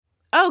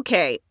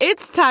Okay,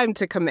 it's time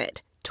to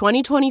commit.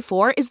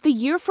 2024 is the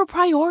year for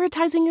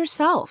prioritizing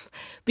yourself.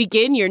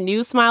 Begin your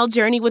new smile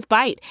journey with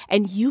Byte,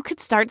 and you could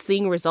start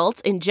seeing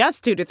results in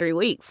just 2 to 3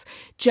 weeks.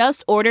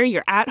 Just order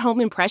your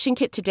at-home impression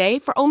kit today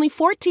for only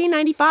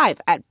 $14.95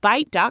 at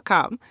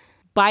Byte.com.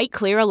 Byte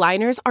Clear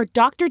aligners are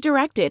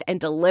doctor-directed and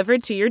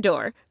delivered to your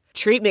door.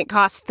 Treatment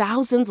costs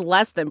thousands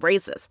less than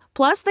braces.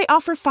 Plus, they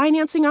offer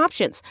financing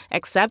options,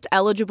 accept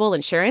eligible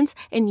insurance,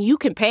 and you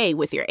can pay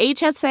with your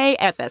HSA,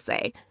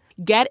 FSA.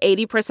 Get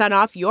 80%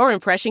 off your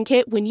impression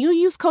kit when you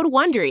use code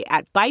WONDERY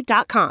at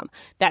Byte.com.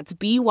 That's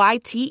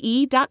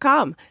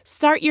BYTE.com.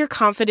 Start your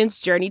confidence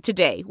journey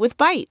today with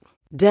Byte.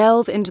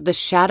 Delve into the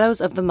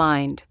shadows of the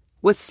mind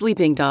with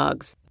Sleeping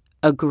Dogs,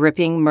 a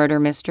gripping murder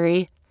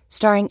mystery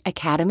starring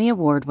Academy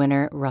Award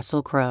winner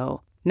Russell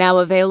Crowe. Now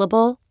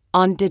available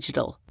on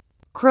digital.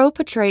 Crowe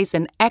portrays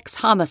an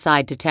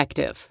ex-homicide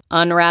detective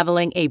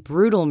unraveling a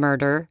brutal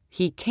murder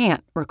he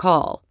can't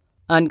recall.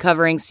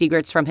 Uncovering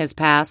secrets from his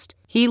past,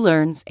 he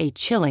learns a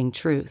chilling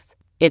truth.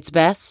 It's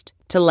best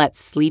to let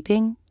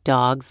sleeping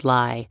dogs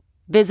lie.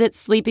 Visit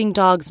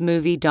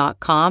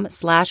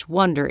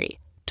sleepingdogsmovie.com/Wondery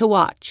to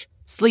watch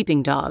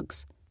Sleeping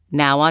Dogs,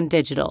 now on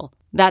digital.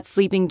 That's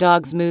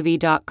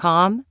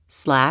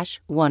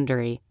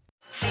sleepingdogsmovie.com/Wondery.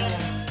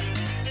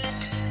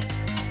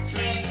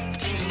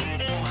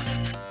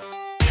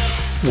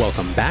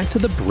 Welcome back to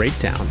The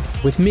Breakdown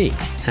with me,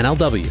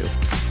 NLW.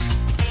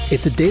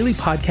 It's a daily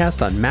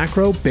podcast on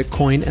macro,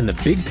 Bitcoin, and the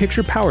big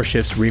picture power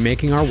shifts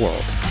remaking our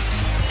world.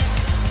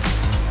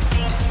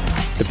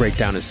 The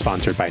Breakdown is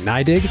sponsored by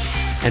NYDIG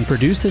and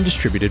produced and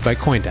distributed by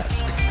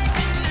CoinDesk.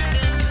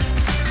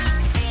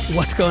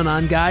 What's going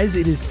on, guys?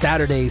 It is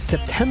Saturday,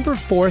 September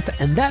 4th,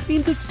 and that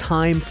means it's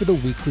time for the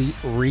weekly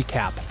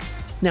recap.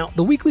 Now,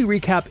 the weekly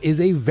recap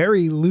is a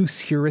very loose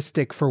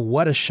heuristic for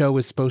what a show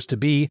is supposed to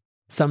be.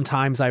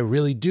 Sometimes I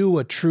really do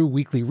a true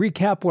weekly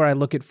recap where I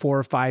look at 4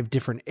 or 5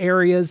 different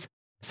areas.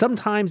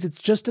 Sometimes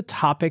it's just a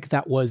topic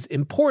that was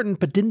important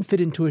but didn't fit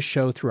into a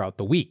show throughout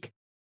the week.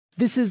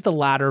 This is the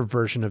latter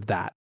version of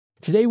that.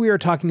 Today we are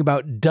talking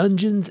about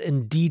Dungeons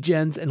and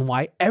Degens and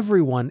why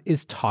everyone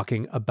is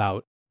talking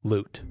about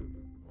loot.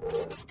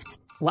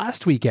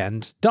 Last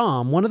weekend,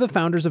 Dom, one of the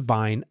founders of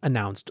Vine,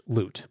 announced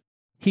loot.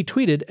 He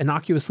tweeted,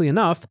 innocuously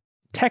enough,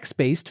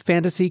 text-based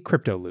fantasy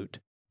crypto loot.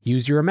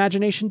 Use your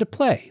imagination to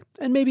play,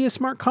 and maybe a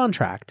smart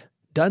contract.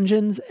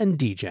 Dungeons and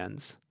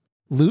Degens.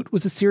 Loot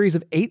was a series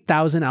of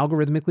 8,000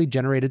 algorithmically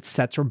generated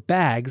sets or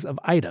bags of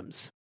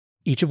items,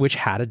 each of which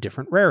had a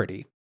different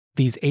rarity.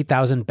 These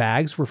 8,000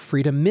 bags were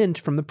free to mint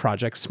from the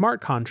project's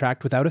smart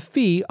contract without a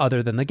fee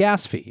other than the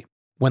gas fee.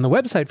 When the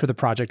website for the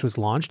project was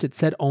launched, it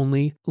said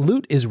only,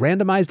 "Loot is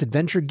randomized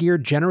adventure gear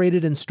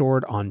generated and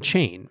stored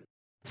on-chain.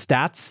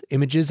 Stats,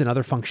 images, and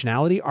other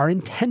functionality are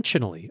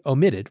intentionally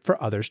omitted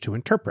for others to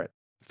interpret.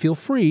 Feel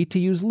free to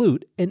use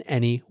loot in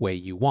any way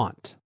you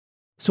want."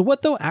 So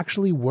what though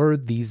actually were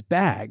these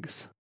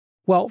bags?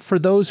 Well, for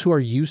those who are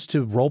used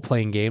to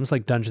role-playing games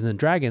like Dungeons and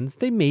Dragons,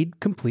 they made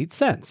complete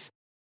sense.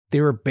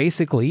 They were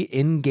basically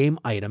in-game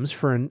items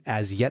for an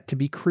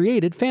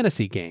as-yet-to-be-created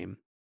fantasy game.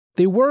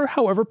 They were,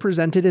 however,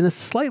 presented in a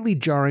slightly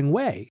jarring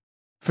way.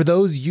 For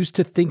those used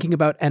to thinking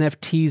about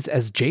NFTs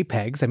as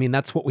JPEGs, I mean,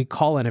 that's what we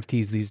call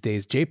NFTs these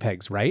days,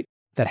 JPEGs, right?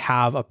 That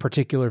have a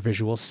particular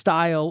visual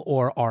style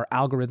or are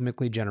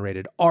algorithmically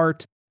generated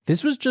art.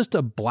 This was just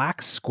a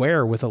black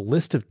square with a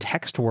list of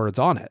text words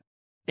on it.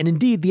 And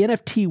indeed, the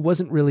NFT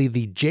wasn't really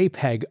the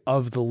JPEG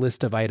of the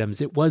list of items,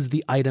 it was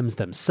the items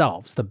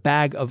themselves, the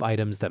bag of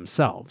items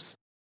themselves.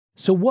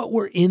 So what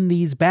were in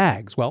these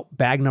bags? Well,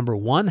 bag number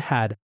 1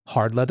 had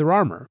hard leather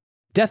armor,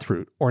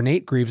 Deathroot,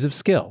 ornate greaves of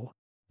skill,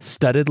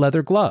 studded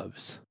leather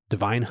gloves,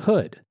 divine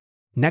hood,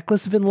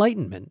 necklace of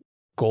enlightenment,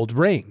 gold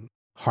ring,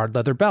 hard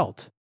leather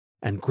belt,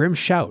 and grim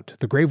shout,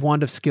 the grave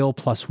wand of skill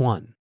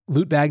 +1.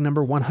 Loot bag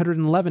number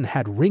 111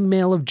 had ring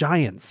mail of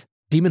giants,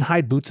 demon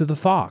hide boots of the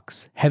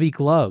fox, heavy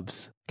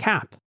gloves,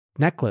 cap,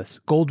 necklace,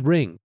 gold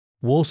ring,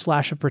 wool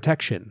slash of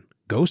protection,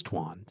 ghost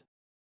wand.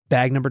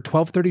 Bag number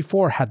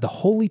 1234 had the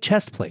holy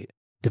chestplate,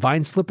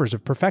 divine slippers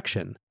of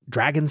perfection,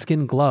 dragon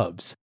skin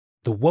gloves,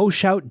 the woe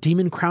shout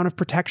demon crown of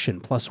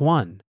protection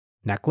 +1,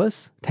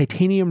 necklace,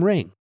 titanium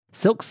ring,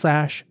 silk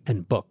sash,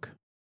 and book.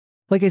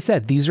 Like I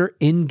said, these are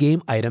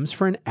in-game items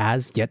for an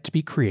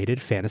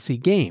as-yet-to-be-created fantasy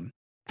game.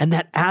 And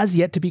that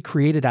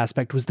as-yet-to-be-created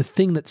aspect was the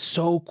thing that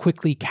so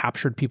quickly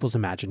captured people's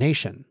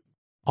imagination.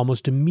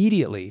 Almost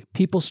immediately,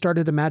 people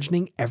started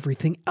imagining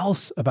everything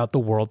else about the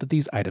world that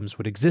these items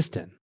would exist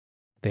in.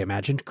 They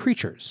imagined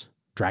creatures.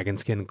 Dragon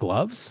skin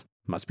gloves?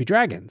 Must be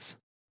dragons.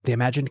 They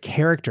imagined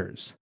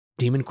characters.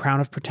 Demon crown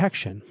of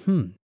protection?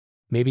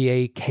 Maybe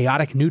a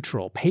chaotic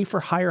neutral,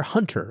 pay-for-hire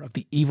hunter of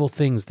the evil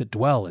things that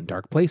dwell in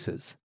dark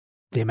places.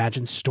 They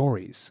imagined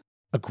stories.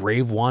 A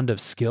grave wand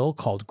of skill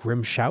called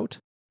Grim Shout?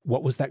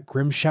 What was that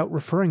grim shout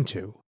referring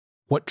to?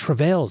 What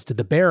travails did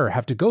the bearer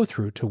have to go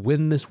through to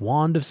win this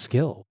wand of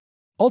skill?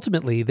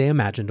 Ultimately, they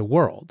imagined a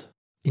world.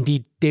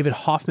 Indeed, David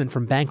Hoffman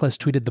from Bankless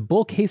tweeted, "The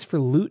bull case for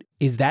loot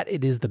is that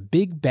it is the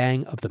big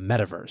bang of the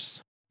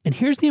metaverse." And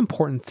here's the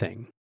important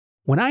thing.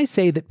 When I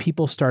say that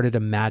people started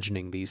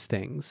imagining these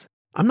things,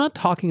 I'm not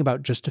talking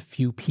about just a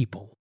few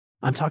people.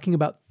 I'm talking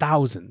about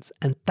thousands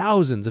and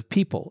thousands of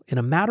people in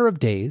a matter of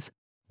days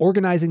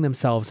organizing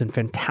themselves in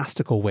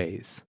fantastical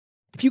ways.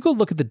 If you go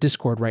look at the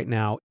Discord right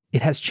now,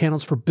 it has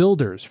channels for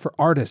builders, for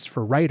artists,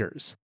 for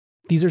writers.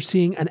 These are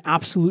seeing an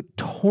absolute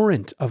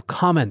torrent of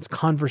comments,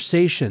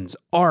 conversations,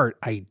 art,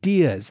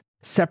 ideas,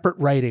 separate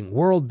writing,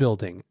 world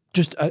building,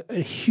 just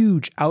a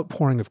huge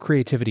outpouring of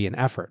creativity and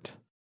effort.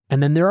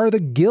 And then there are the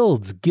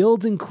guilds.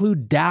 Guilds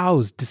include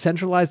DAOs,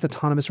 decentralized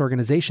autonomous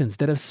organizations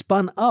that have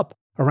spun up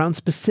around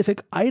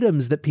specific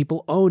items that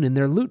people own in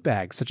their loot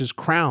bags, such as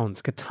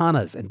crowns,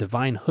 katanas, and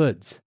divine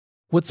hoods.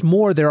 What's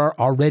more, there are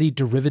already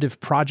derivative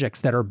projects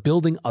that are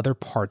building other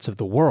parts of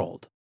the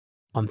world.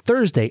 On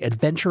Thursday,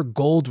 Adventure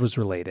Gold was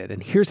related,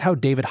 and here's how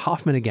David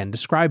Hoffman again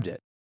described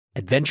it.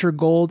 Adventure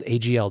Gold,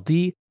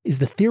 AGLD, is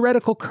the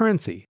theoretical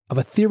currency of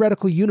a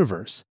theoretical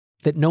universe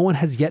that no one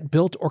has yet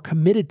built or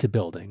committed to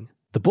building.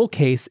 The bull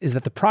case is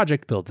that the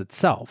project builds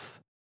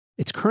itself.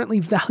 It's currently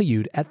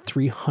valued at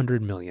 $300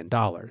 million.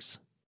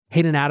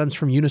 Hayden Adams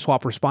from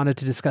Uniswap responded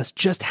to discuss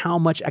just how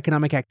much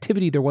economic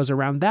activity there was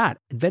around that,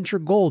 Adventure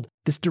Gold,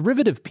 this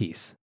derivative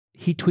piece.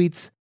 He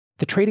tweets,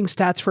 "The trading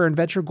stats for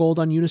Adventure Gold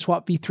on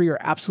Uniswap v3 are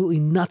absolutely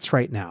nuts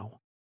right now.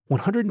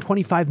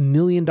 $125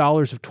 million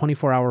of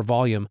 24-hour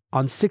volume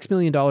on $6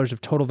 million of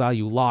total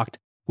value locked,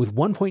 with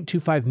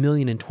 $1.25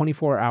 million in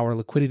 24-hour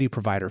liquidity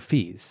provider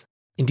fees.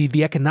 Indeed,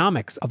 the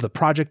economics of the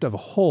project as a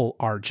whole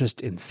are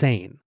just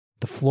insane.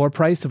 The floor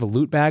price of a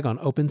loot bag on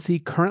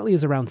OpenSea currently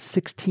is around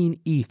 16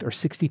 ETH or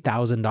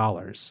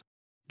 $60,000.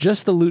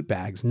 Just the loot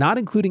bags, not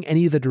including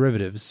any of the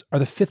derivatives, are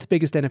the fifth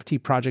biggest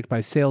NFT project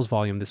by sales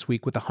volume this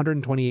week with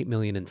 $128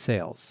 million in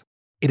sales.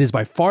 It is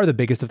by far the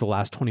biggest of the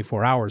last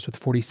 24 hours with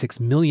 $46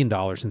 million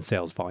in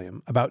sales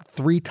volume, about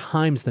 3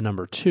 times the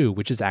number 2,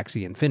 which is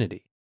Axie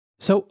Infinity.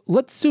 So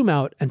let's zoom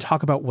out and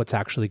talk about what's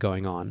actually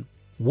going on.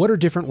 What are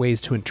different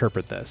ways to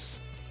interpret this?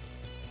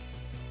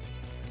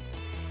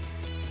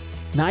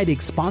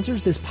 NYDIG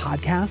sponsors this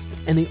podcast,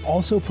 and they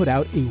also put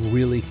out a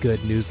really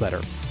good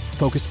newsletter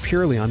focused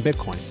purely on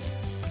Bitcoin.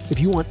 If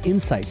you want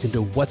insights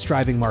into what's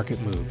driving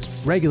market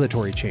moves,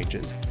 regulatory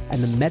changes,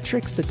 and the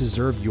metrics that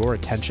deserve your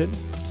attention,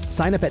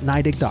 sign up at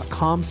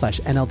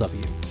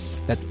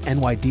NYDIG.com/NLW. That's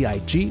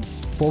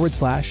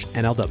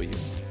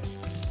NYDIG/NLW.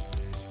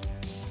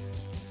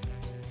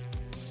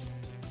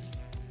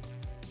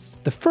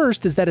 The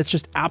first is that it's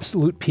just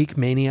absolute peak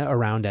mania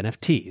around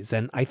NFTs,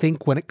 and I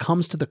think when it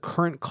comes to the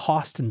current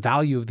cost and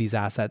value of these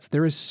assets,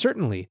 there is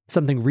certainly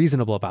something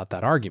reasonable about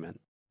that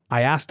argument.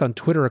 I asked on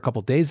Twitter a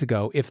couple days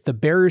ago if the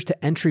barriers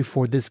to entry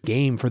for this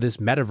game, for this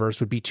metaverse,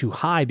 would be too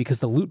high because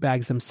the loot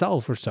bags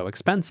themselves were so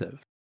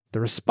expensive. The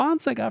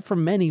response I got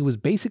from many was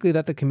basically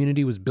that the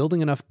community was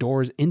building enough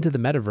doors into the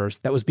metaverse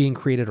that was being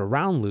created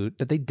around loot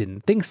that they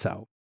didn't think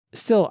so.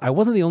 Still, I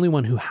wasn't the only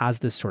one who has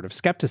this sort of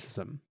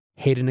skepticism.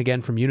 Hayden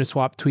again from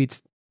Uniswap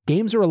tweets,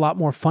 "Games are a lot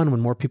more fun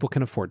when more people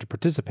can afford to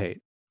participate.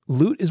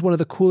 Loot is one of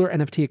the cooler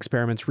NFT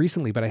experiments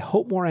recently, but I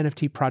hope more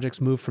NFT projects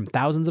move from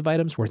thousands of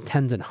items worth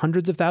tens and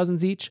hundreds of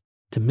thousands each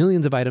to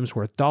millions of items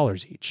worth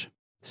dollars each."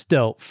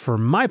 Still, for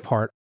my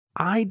part,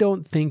 I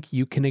don't think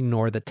you can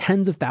ignore the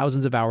tens of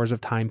thousands of hours of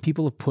time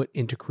people have put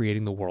into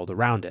creating the world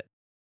around it.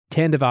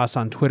 Tandavas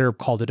on Twitter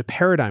called it a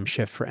paradigm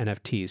shift for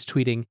NFTs,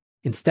 tweeting,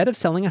 "Instead of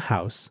selling a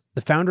house,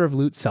 the founder of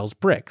Loot sells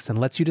bricks and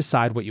lets you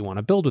decide what you want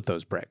to build with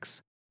those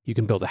bricks. You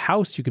can build a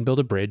house, you can build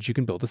a bridge, you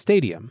can build a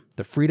stadium.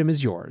 The freedom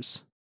is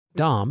yours.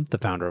 Dom, the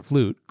founder of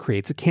Loot,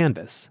 creates a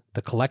canvas.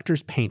 The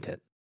collectors paint it."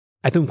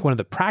 I think one of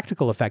the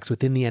practical effects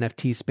within the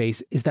NFT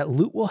space is that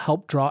Loot will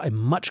help draw a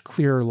much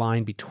clearer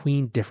line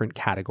between different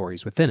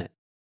categories within it.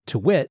 To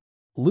wit,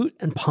 Loot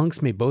and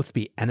punks may both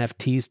be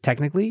NFTs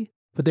technically,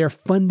 but they are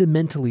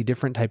fundamentally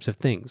different types of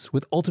things,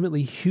 with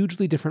ultimately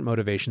hugely different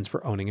motivations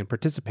for owning and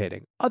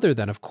participating, other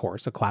than, of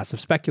course, a class of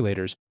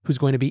speculators who's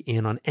going to be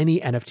in on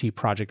any NFT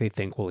project they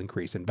think will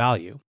increase in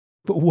value.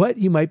 But what,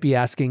 you might be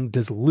asking,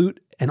 does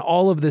Loot and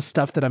all of this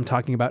stuff that I'm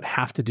talking about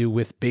have to do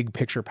with big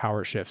picture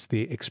power shifts,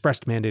 the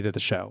expressed mandate of the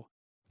show?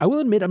 I will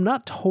admit I'm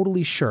not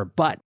totally sure,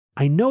 but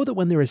I know that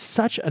when there is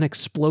such an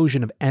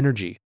explosion of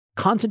energy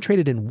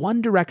concentrated in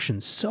one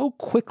direction so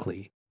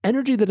quickly,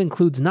 energy that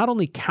includes not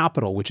only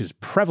capital, which is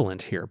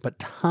prevalent here, but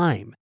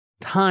time,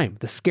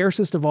 the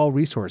scarcest of all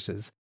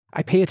resources,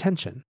 I pay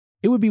attention.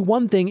 It would be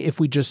one thing if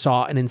we just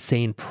saw an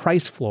insane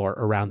price floor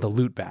around the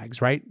loot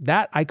bags, right?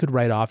 That I could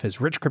write off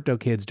as rich crypto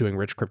kids doing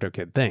rich crypto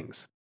kid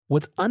things.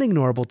 What's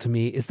unignorable to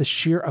me is the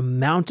sheer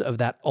amount of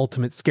that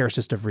ultimate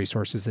scarcest of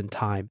resources and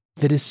time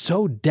that is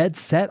so dead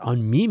set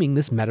on memeing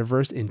this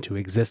metaverse into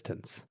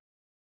existence.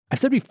 I've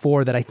said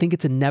before that I think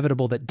it's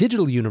inevitable that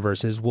digital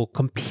universes will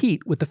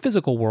compete with the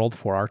physical world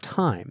for our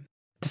time.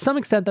 To some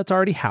extent, that's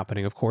already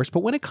happening, of course,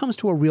 but when it comes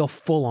to a real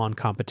full-on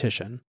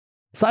competition,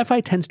 sci-fi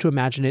tends to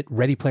imagine it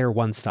Ready Player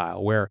One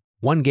style, where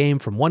one game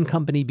from one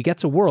company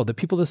begets a world that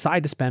people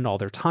decide to spend all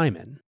their time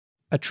in.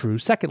 A true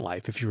Second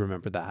Life, if you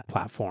remember that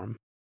platform.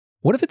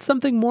 What if it's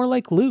something more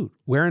like Loot,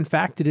 where in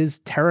fact it is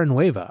Terra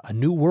Nueva, a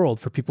new world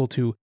for people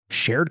to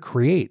shared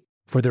create,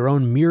 for their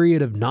own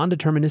myriad of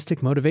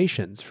non-deterministic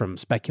motivations, from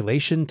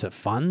speculation to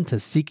fun to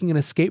seeking an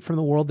escape from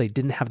the world they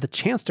didn't have the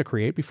chance to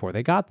create before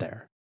they got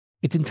there.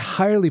 It's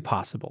entirely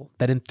possible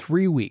that in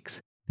 3 weeks,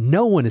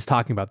 no one is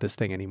talking about this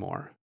thing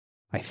anymore.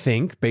 I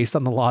think, based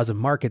on the laws of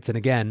markets, and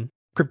again,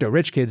 crypto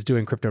rich kids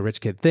doing crypto rich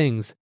kid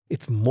things,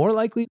 it's more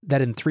likely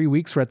that in 3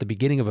 weeks we're at the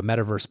beginning of a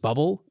metaverse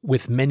bubble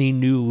with many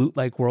new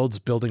loot-like worlds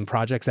building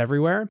projects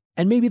everywhere,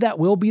 and maybe that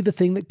will be the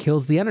thing that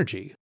kills the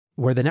energy,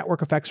 where the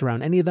network effects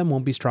around any of them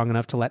won't be strong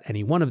enough to let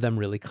any one of them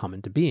really come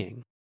into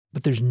being.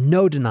 But there's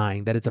no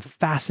denying that it's a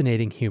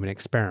fascinating human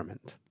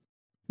experiment.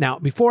 Now,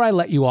 before I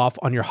let you off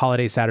on your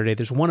holiday Saturday,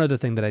 there's one other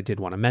thing that I did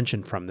want to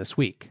mention from this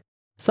week.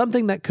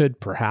 Something that could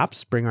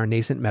perhaps bring our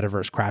nascent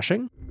metaverse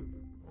crashing.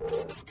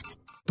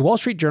 The Wall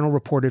Street Journal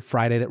reported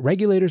Friday that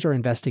regulators are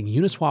investing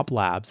Uniswap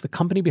Labs, the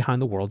company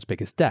behind the world's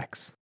biggest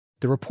DEX.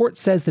 The report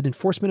says that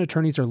enforcement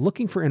attorneys are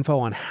looking for info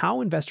on how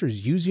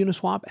investors use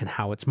Uniswap and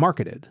how it's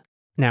marketed.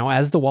 Now,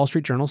 as the Wall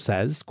Street Journal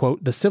says,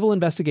 quote, the civil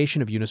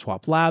investigation of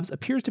Uniswap Labs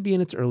appears to be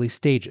in its early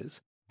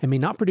stages and may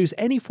not produce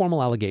any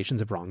formal allegations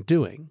of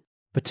wrongdoing.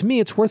 But to me,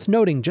 it's worth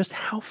noting just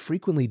how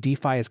frequently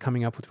DeFi is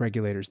coming up with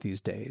regulators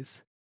these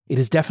days. It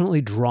has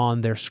definitely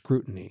drawn their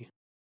scrutiny.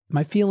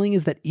 My feeling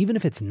is that even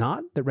if it's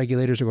not that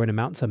regulators are going to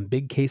mount some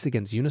big case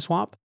against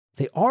Uniswap,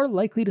 they are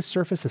likely to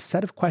surface a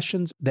set of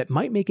questions that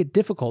might make it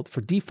difficult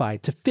for DeFi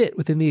to fit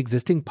within the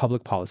existing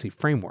public policy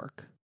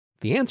framework.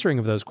 The answering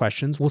of those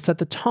questions will set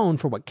the tone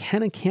for what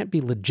can and can't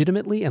be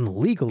legitimately and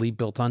legally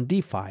built on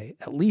DeFi,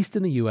 at least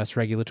in the US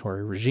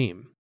regulatory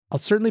regime. I'll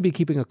certainly be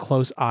keeping a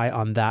close eye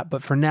on that,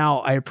 but for now,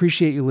 I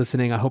appreciate you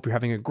listening. I hope you're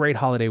having a great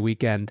holiday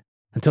weekend.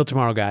 Until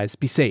tomorrow, guys,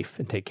 be safe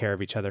and take care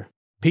of each other.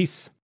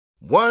 Peace.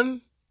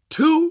 1,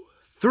 2,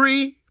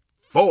 3,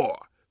 4.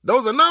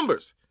 Those are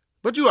numbers,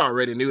 but you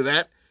already knew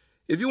that.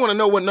 If you want to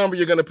know what number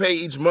you're going to pay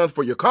each month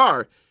for your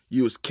car,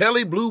 use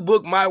Kelley Blue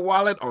Book My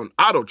Wallet on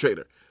Auto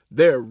Trader.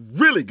 They're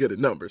really good at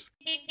numbers.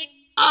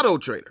 Auto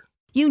Trader.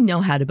 You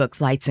know how to book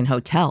flights and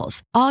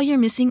hotels. All you're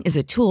missing is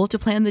a tool to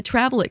plan the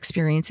travel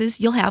experiences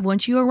you'll have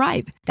once you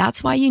arrive.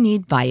 That's why you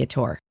need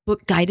Viator.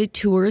 Book guided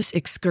tours,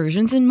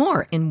 excursions, and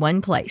more in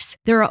one place.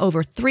 There are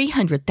over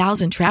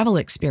 300,000 travel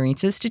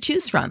experiences to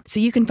choose from,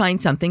 so you can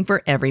find something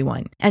for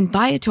everyone. And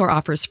Viator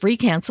offers free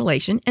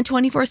cancellation and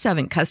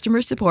 24/7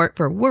 customer support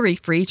for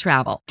worry-free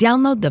travel.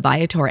 Download the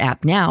Viator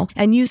app now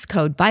and use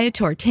code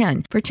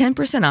Viator10 for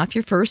 10% off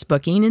your first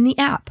booking in the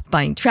app.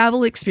 Find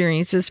travel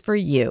experiences for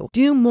you.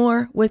 Do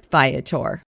more with Viator.